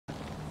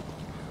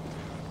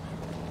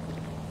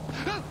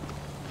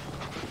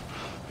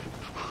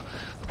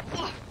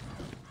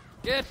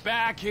Get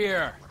back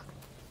here!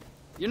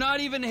 You're not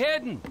even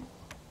hidden!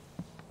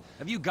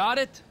 Have you got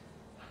it?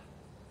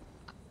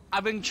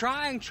 I've been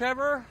trying,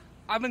 Trevor.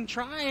 I've been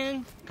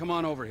trying. Come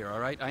on over here, all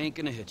right? I ain't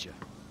gonna hit you.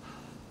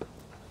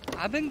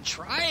 I've been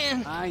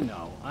trying. I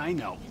know, I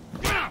know.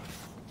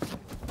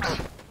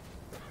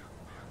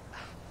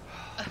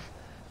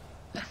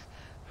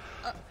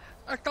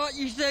 I thought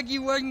you said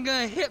you wasn't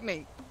gonna hit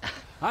me.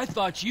 I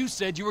thought you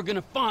said you were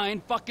gonna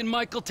find fucking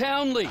Michael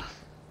Townley.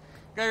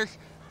 There's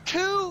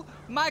two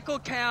Michael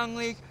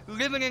Townleys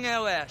living in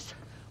LS.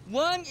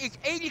 One is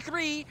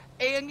 83,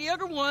 and the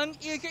other one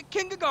is at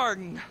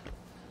kindergarten.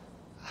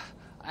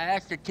 I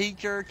asked the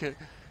teacher to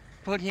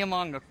put him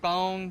on the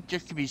phone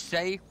just to be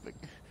safe, but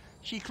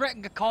she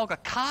threatened to call the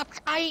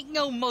cops. I ain't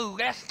no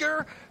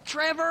molester,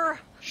 Trevor.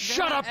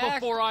 Shut up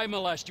before I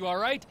molest you, all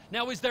right?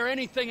 Now, is there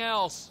anything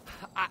else?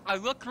 I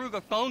looked through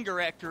the phone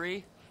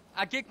directory.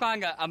 I did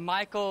find a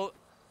Michael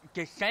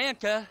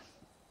DeSanta,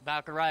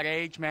 about the right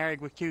age,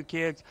 married with 2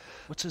 kids.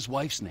 What's his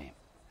wife's name?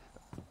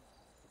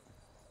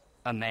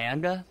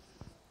 Amanda?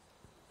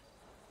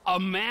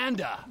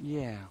 Amanda?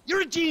 Yeah.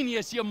 You're a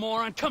genius, you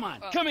moron. Come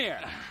on, come here.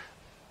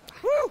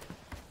 Woo!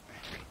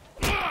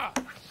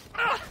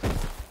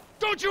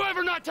 Don't you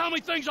ever not tell me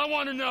things I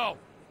want to know!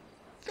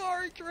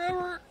 Sorry,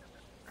 Trevor.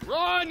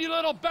 Run, you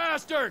little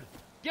bastard!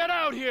 Get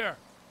out here!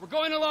 We're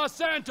going to Los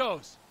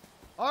Santos.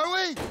 Are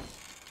we?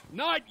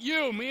 Not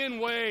you, me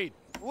and Wade.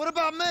 What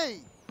about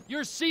me?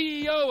 You're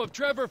CEO of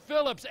Trevor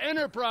Phillips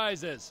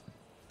Enterprises.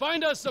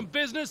 Find us some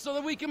business so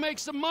that we can make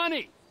some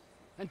money.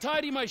 And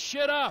tidy my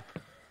shit up.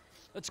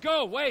 Let's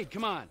go, Wade,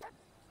 come on.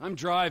 I'm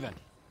driving.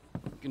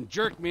 You can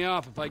jerk me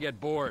off if I get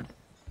bored.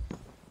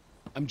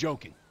 I'm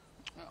joking.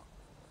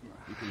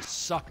 You can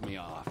suck me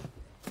off.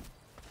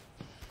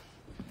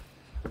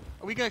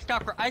 Are we gonna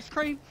stop for ice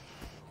cream?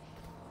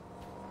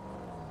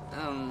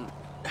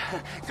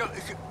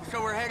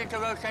 So we're headed to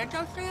Los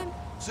Santos then?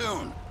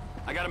 Soon.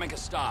 I gotta make a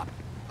stop.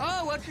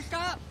 Oh, what's the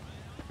stop?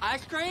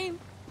 Ice cream?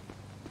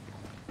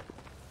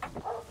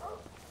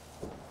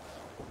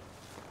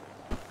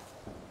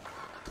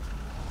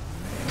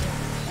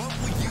 What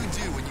will you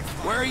do when you...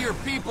 Where are your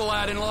people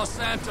at in Los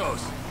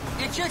Santos?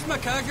 It's just my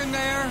cousin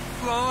there,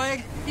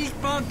 Floyd. He's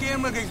bunked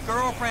in with his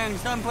girlfriend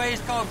someplace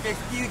called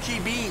Vespucci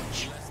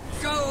Beach.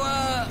 So,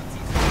 oh!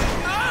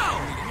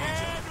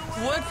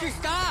 What's the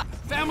stop?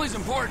 Family's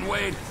important,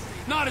 Wade.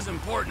 Not as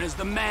important as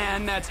the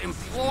man that's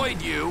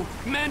employed you,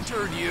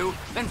 mentored you,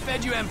 and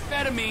fed you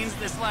amphetamines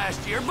this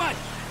last year, but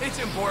it's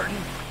important.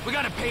 We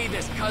gotta pay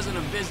this cousin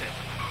a visit.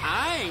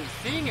 I ain't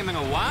seen him in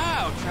a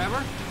while,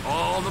 Trevor.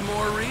 All the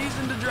more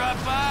reason to drop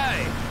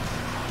by.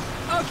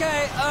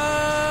 Okay,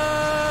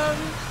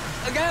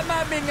 that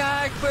might be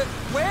nice, but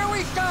where are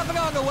we stopping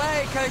on the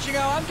way? Because, you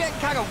know, I'm getting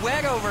kind of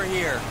wet over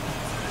here.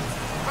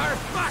 For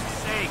fuck's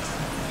sakes!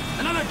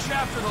 Another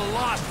chapter of the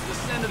lost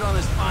descended on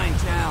this fine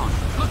town.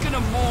 Looking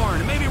to mourn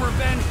and maybe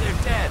revenge their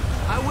dead.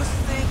 I was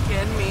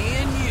thinking me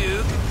and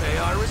you could pay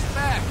our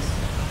respects.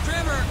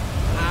 Trevor,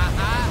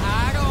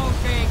 I don't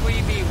think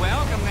we'd be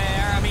welcome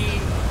there. I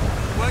mean,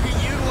 wasn't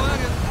you the one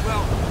who,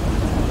 well,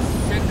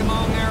 sent them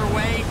on their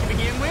way to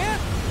begin with?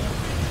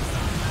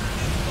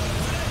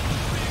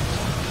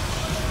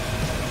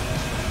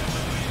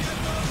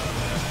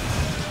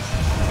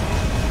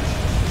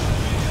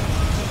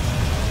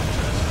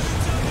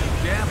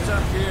 Camp's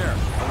up here.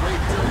 I'll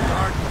wait till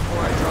dark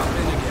before I drop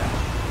in again.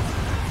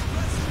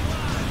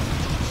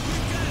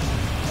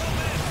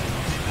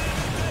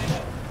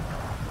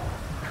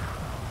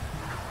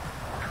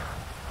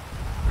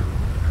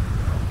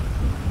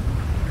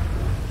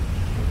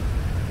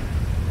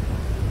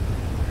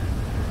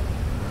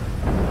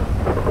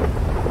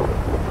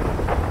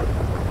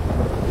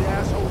 The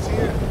assholes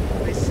here,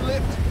 they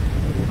slipped.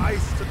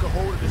 Ice took a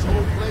hold of this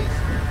whole place.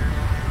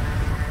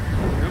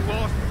 Your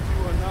losses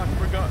you are not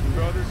forgotten,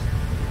 brothers.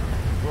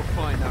 We'll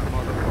find that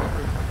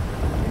motherfucker.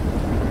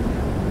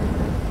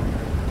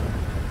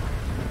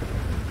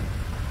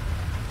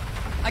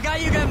 I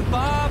got you them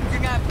bombs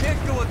and that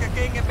pistol with the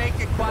thing that makes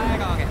it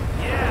quiet on it.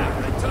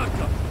 Yeah, I took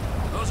them.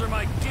 Those are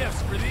my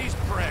gifts for these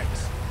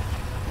pricks.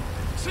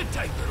 Sit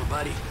tight, little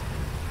buddy.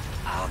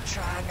 I'll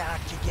try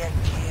not to get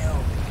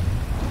killed.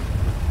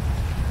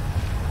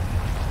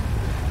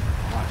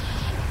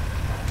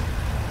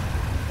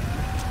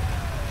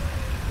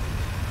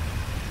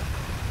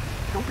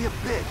 Don't be a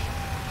bitch.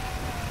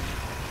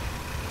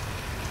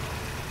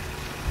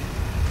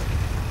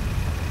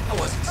 That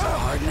wasn't so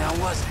hard now,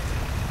 was it?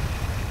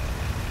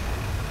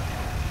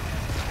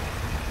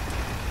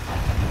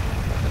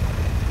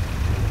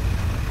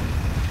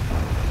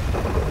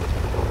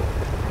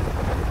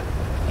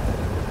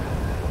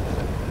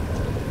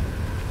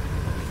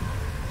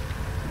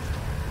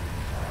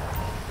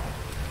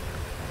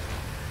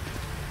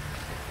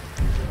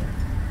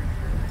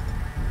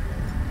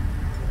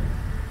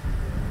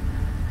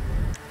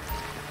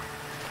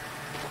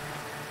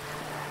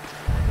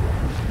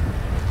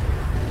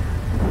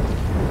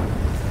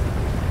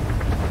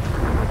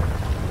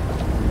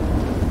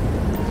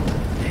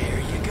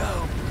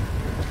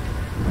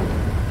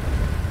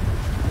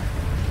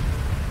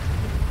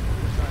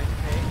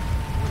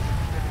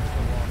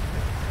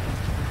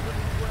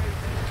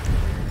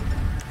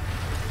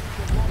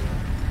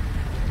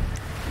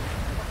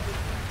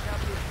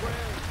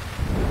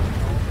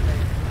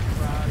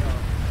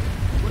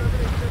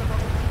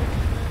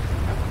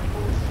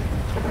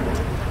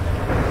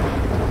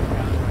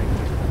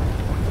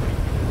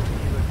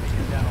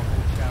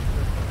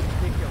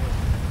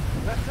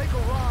 take a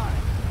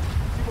ride.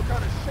 See what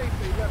kind of shape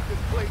they left this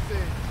place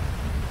in.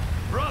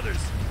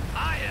 Brothers,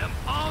 I am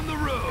on the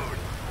road.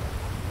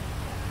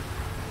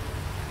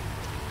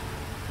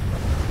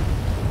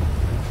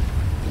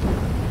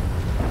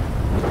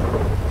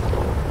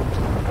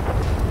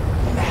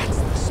 That's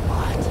the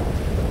spot.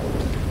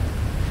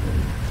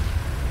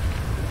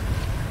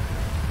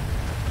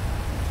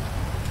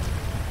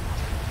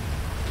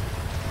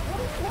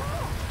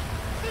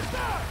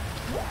 Sister!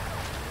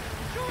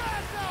 Get your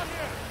ass out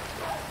here!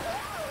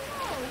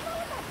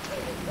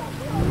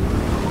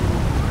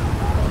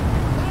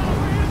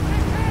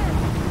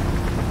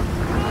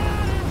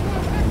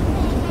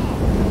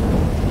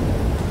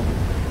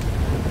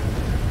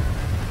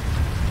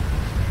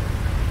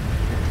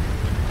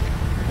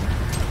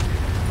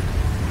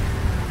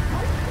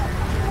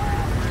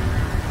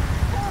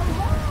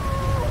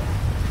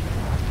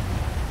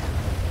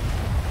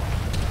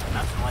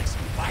 Nothing like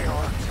some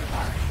fireworks at a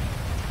party.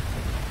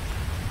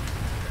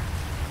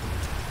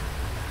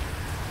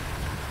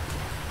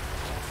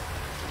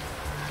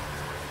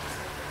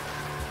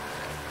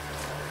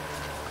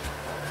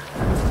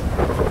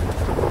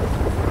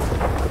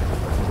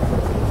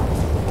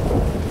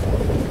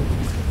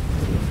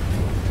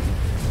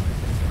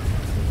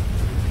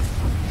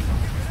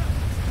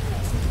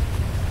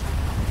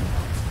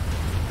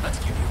 Let's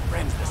give your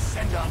friends the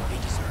send-off they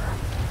deserve.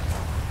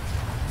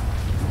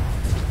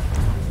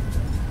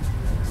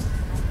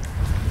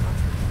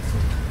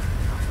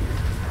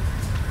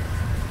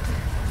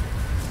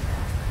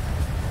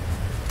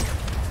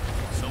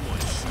 Someone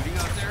shooting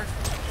out there?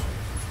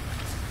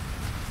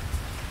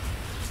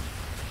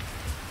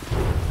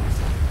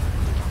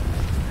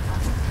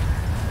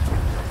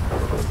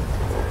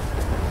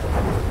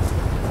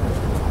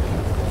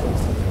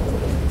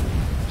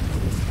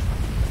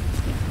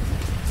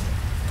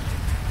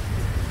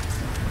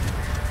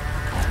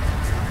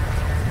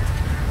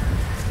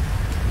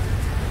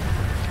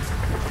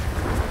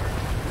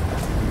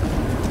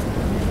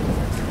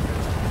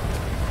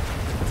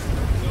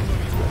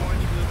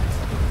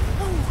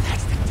 Ooh,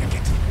 that's the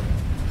ticket.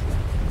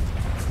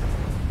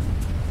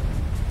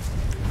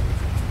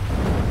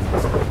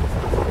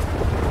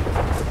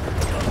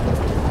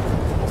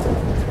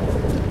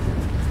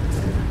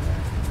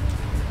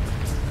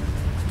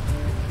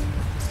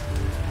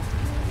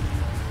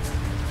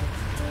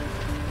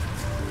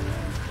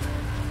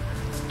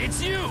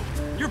 It's you!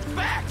 You're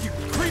back, you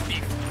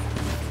creepy...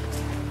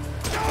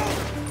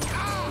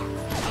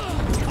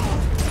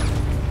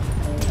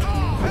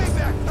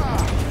 Payback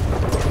time!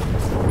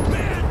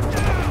 Man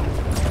down!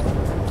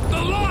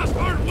 The lost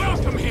aren't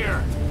welcome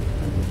here!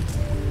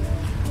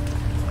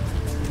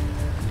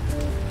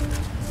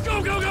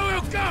 Go, go,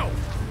 go, go, go!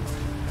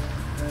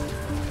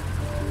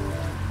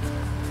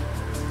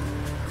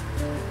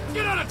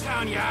 Get out of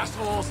town, you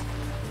assholes!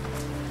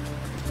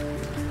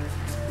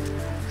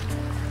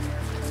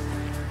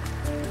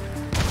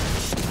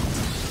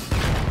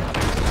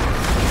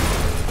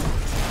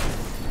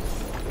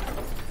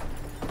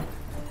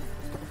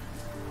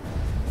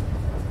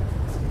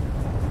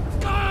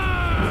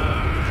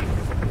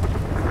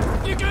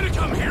 You gonna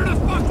come here to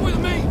fuck with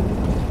me?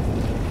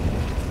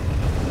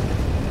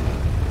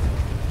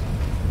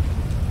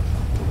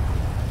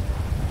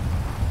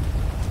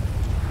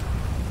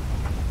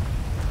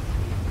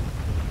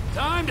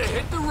 Time to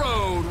hit the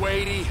road,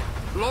 Wadey.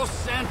 Los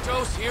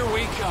Santos, here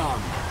we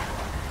come.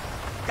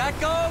 That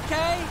go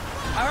okay?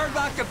 I heard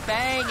about the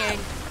banging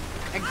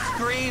and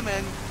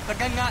screaming, but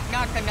then not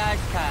the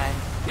nice kind.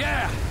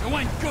 Yeah, it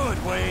went good,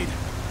 Wade.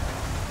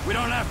 We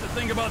don't have to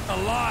think about the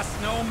loss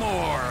no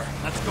more.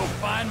 Let's go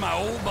find my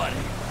old buddy.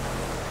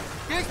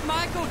 This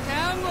Michael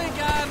Townley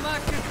guy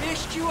must have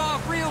pissed you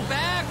off real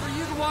bad for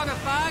you to want to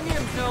find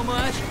him so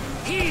much.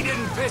 He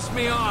didn't piss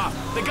me off.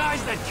 The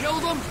guys that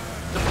killed him,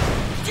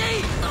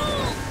 Gee!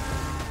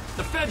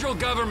 the federal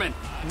government,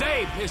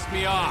 they pissed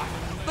me off.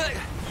 But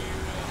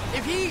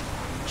if he...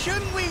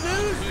 Shouldn't we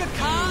lose the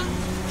cop,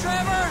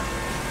 Trevor?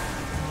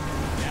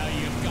 Now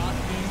you've got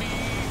me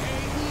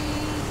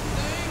hating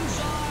things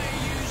I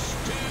used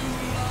to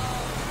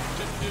love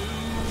to do.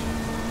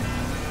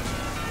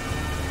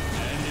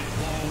 And it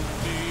won't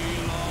be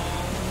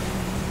long,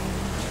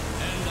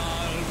 and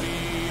I'll be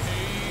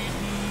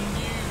hating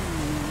you.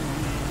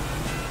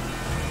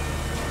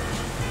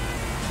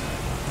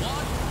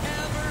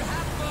 Whatever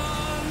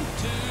happened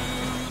to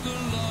the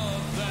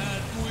love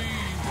that we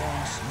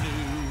once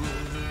knew?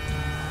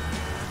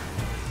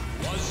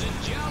 Was it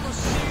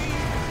jealousy,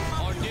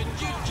 or did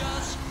you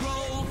just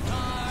grow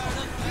tired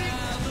of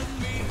having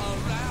me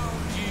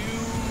around you?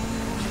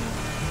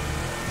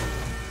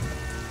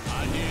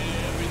 I did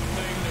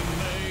everything to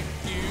make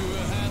you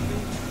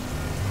happy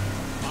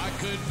I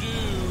could do.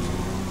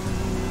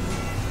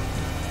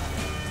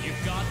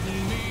 You've gotten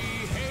me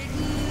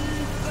hating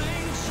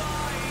things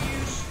I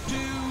used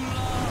to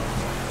love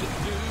to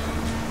do.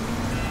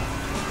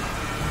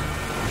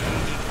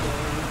 And it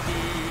won't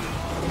be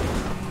long.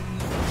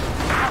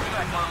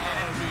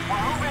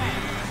 I'll be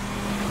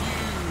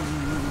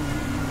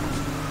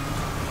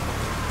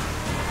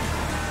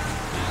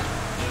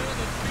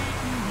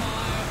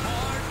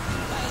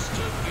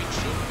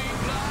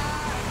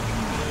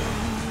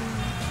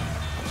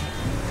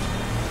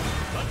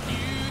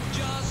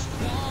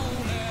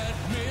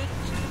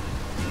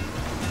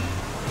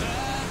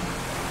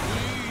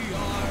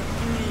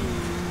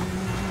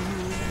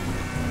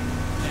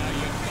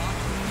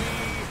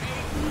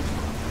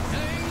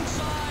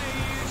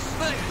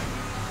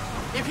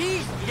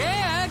He's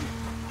dead?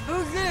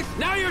 Who's this?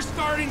 Now you're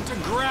starting to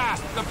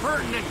grasp the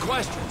pertinent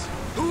questions.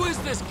 Who is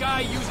this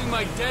guy using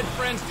my dead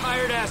friend's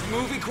tired-ass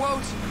movie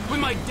quotes? With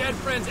my dead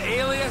friend's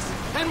alias?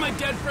 And my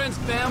dead friend's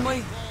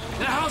family?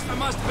 In a house that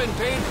must have been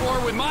paid for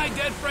with my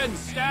dead friend's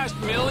stashed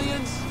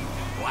millions?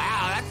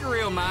 Wow, that's a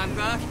real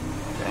mindfuck.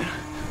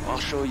 I'll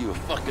show you a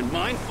fucking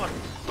mindfuck.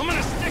 I'm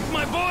gonna stick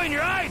my boy in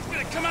your eye. It's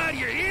gonna come out of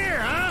your ear,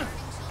 huh?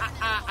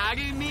 I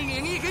didn't mean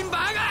anything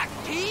by that,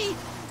 T.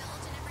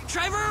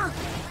 Trevor?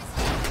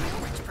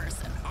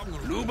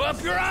 Lube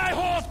up your eye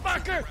holes,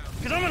 fucker!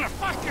 Cause I'm gonna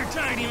fuck your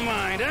tiny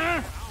mind,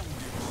 huh?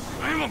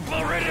 I'm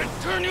about ready to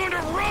turn you into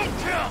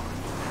roadkill!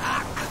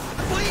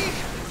 Please!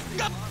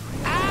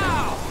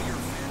 Ow!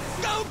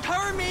 Don't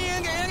turn me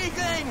into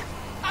anything!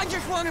 I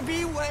just want to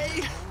be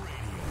Wade.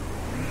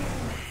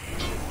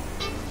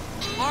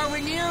 Are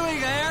we nearly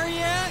there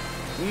yet?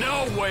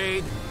 No,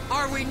 Wade.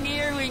 Are we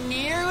nearly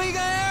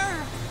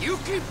there? You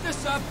keep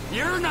this up,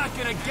 you're not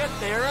gonna get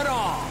there at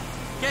all.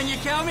 Can you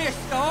tell me a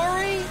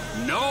story?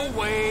 No,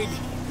 Wade.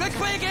 Let's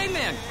play a game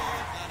then.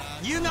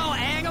 You know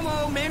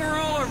animal,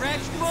 mineral, or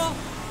vegetable?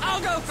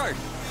 I'll go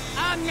first.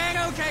 I'm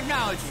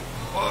nanotechnology.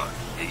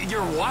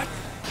 You're what?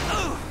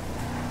 Ooh,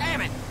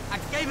 damn it. I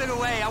gave it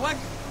away. I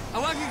wasn't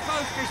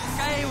supposed to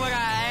say what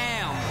I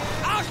am.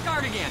 I'll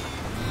start again.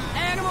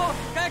 Animal,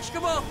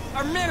 vegetable,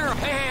 or mineral?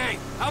 Hey,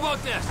 how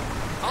about this?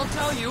 I'll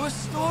tell you a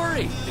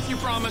story if you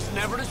promise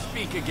never to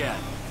speak again.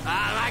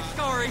 I like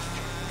stories.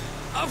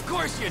 Of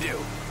course you do.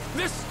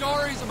 This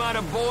story's about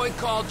a boy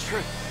called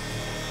Trisha.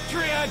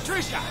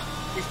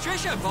 Is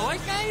Trisha a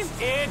boy's name?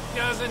 It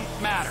doesn't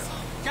matter.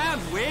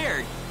 Sounds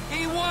weird.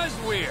 He was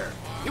weird.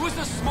 He was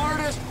the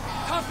smartest,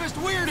 toughest,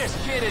 weirdest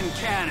kid in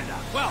Canada.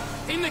 Well,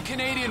 in the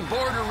Canadian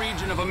border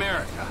region of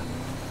America.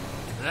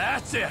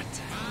 That's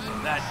it.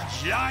 That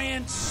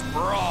giant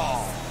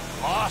sprawl.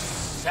 Los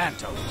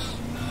Santos.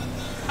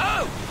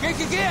 Oh, here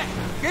you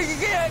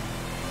get.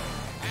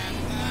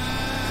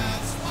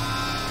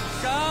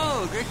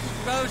 So, this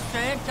is Los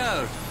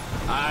Santos.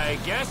 I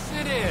guess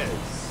it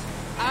is.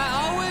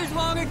 I always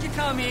wanted to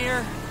come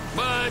here.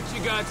 But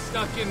you got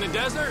stuck in the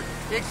desert?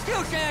 It's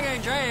still San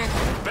Andreas.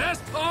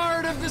 Best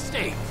part of the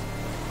state.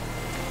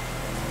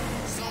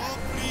 So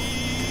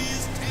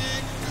please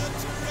take the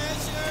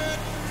treasured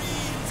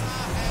dreams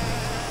I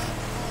have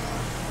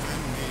for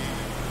me,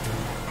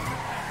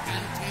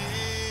 and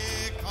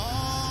take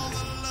all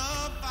the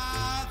love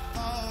I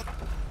thought.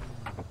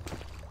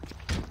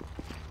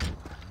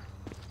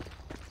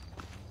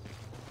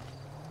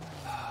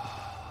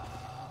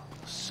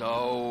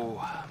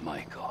 So,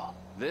 Michael,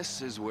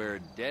 this is where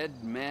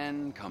dead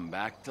men come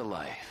back to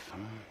life.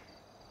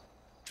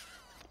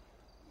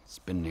 It's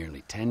been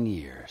nearly 10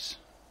 years.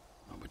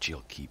 Oh, but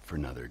you'll keep for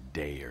another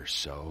day or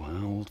so,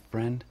 huh, old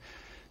friend?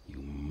 You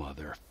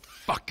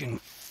motherfucking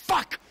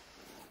fuck!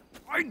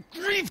 I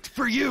grieved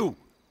for you!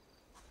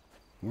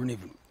 You weren't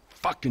even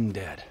fucking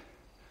dead.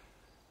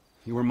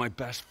 You were my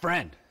best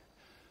friend.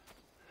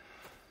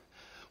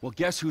 Well,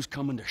 guess who's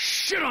coming to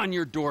shit on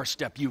your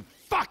doorstep, you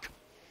fuck!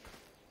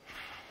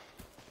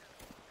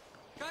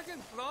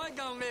 Cousin Floyd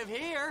don't live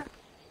here.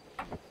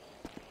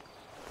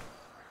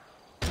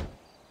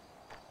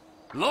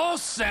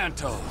 Los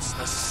Santos,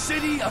 the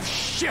city of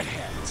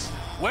shitheads.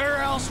 Where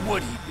else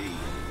would he be?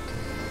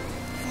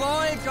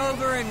 Floyd's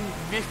over in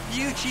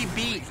Vespucci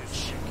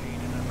Beach.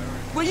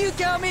 Will you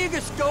tell me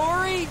the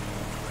story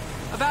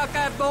about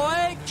that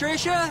boy,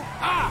 Trisha?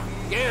 Ah,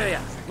 yeah.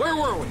 Where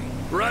were we?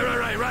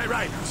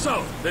 Right.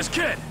 So, this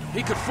kid,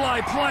 he could fly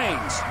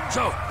planes.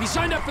 So, he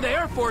signed up for the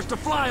Air Force to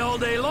fly all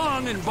day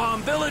long and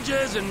bomb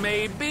villages and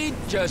maybe,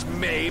 just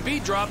maybe,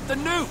 drop the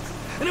nuke.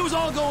 And it was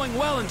all going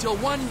well until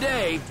one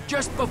day,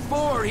 just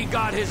before he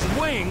got his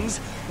wings,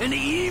 an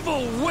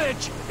evil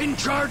witch in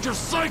charge of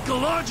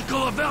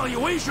psychological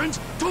evaluations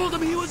told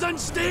him he was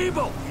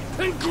unstable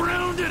and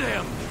grounded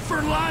him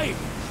for life.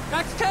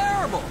 That's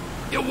terrible.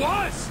 It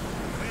was.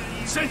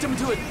 Sent him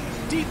to a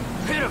deep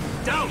pit of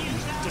doubt,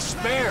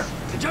 despair.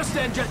 And just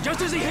then,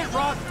 just as he hit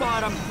rock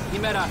bottom, he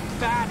met a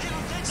fat,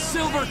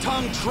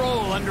 silver-tongued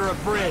troll under a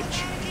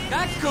bridge.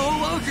 That's cool.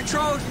 What was the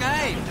troll's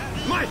name?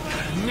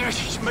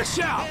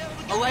 Michelle.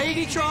 A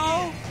lady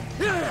troll?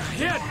 Yeah,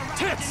 he had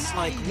tits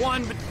like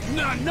one, but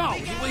no,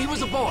 he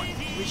was a boy.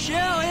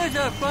 Michelle is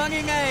a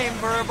funny name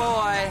for a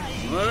boy.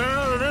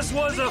 Well, this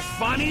was a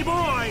funny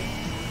boy.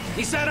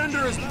 He sat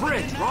under his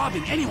bridge,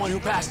 robbing anyone who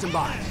passed him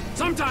by.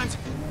 Sometimes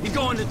he'd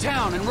go into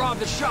town and rob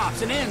the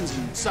shops and inns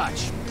and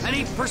such. And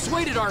he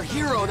persuaded our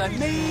hero that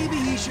maybe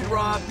he should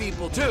rob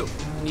people too.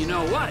 And you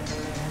know what?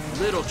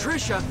 Little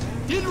Trisha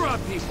did rob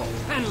people,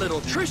 and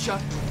little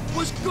Trisha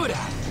was good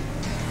at it.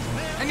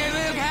 And they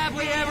lived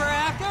happily ever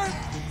after?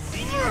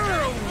 For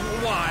a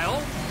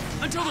while.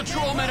 Until the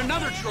troll met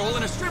another troll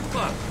in a strip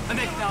club. And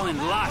they fell in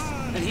lust.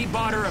 And he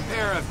bought her a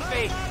pair of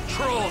fake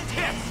troll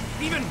tits.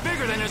 Even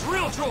bigger than his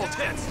real troll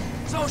tits.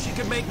 So she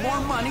could make more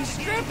money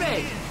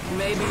stripping.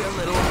 Maybe a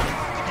little...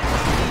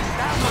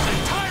 That was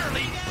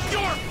entirely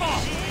your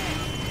fault!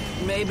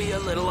 maybe a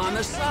little on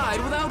the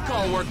side without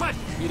call work, but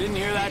you didn't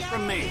hear that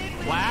from me.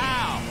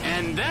 Wow.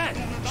 And then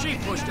she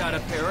pushed out a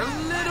pair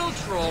of little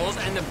trolls,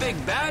 and the big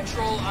bad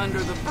troll under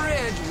the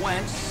bridge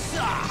went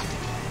soft.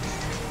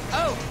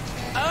 Oh,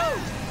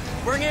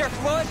 we're near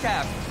flood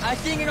cap. I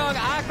seen it on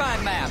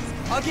iPhone maps.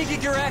 I'll give you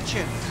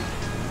directions.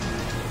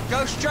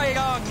 Go straight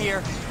on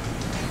here.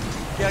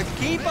 Just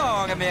keep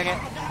on a minute.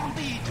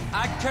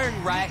 I turn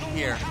right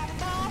here.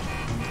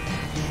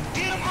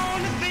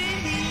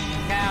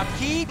 Now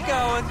keep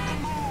going.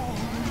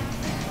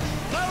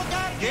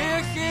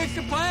 This is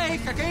the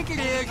place. I think it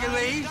is, at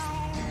least.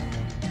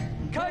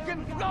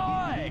 Cousin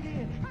Floyd!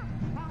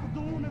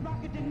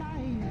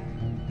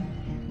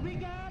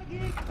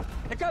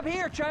 It's up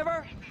here,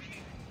 Trevor.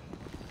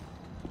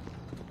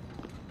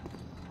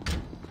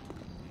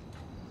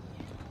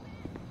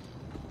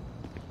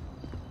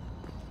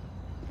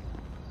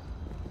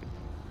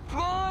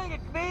 Floyd,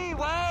 it's me,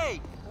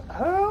 Wade.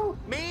 Who?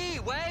 Me,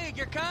 Wade,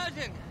 your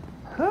cousin.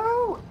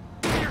 Who?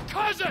 Your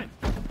cousin!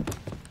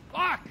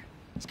 Fuck!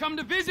 It's come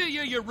to visit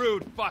you, you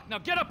rude fuck. Now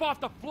get up off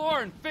the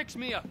floor and fix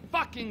me a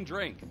fucking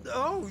drink.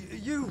 Oh,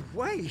 you,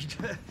 Wade.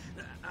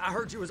 I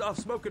heard you was off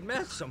smoking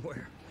meth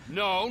somewhere.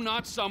 No,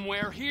 not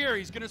somewhere. Here.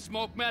 He's gonna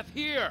smoke meth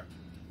here.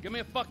 Give me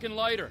a fucking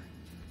lighter.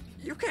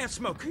 You can't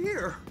smoke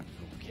here.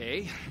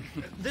 Okay.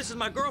 This is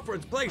my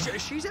girlfriend's place.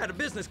 She's at a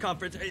business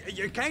conference.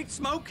 You can't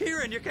smoke here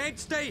and you can't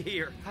stay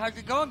here. How's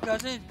it going,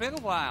 cousin? It's been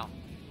a while.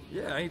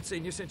 Yeah, I ain't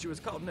seen you since you was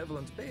caught in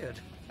Evelyn's bed.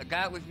 A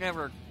guy was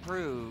never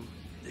proved.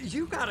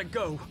 You gotta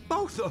go,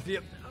 both of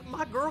you.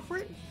 My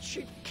girlfriend,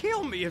 she'd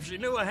kill me if she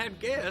knew I had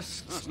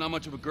guests. Well, it's not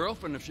much of a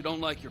girlfriend if she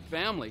don't like your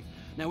family.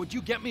 Now, would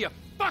you get me a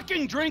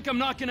fucking drink? I'm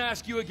not gonna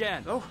ask you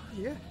again. Oh,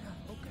 yeah,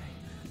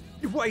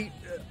 okay. Wait,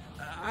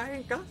 I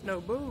ain't got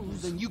no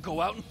booze. Then you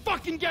go out and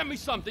fucking get me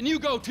something. You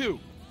go too.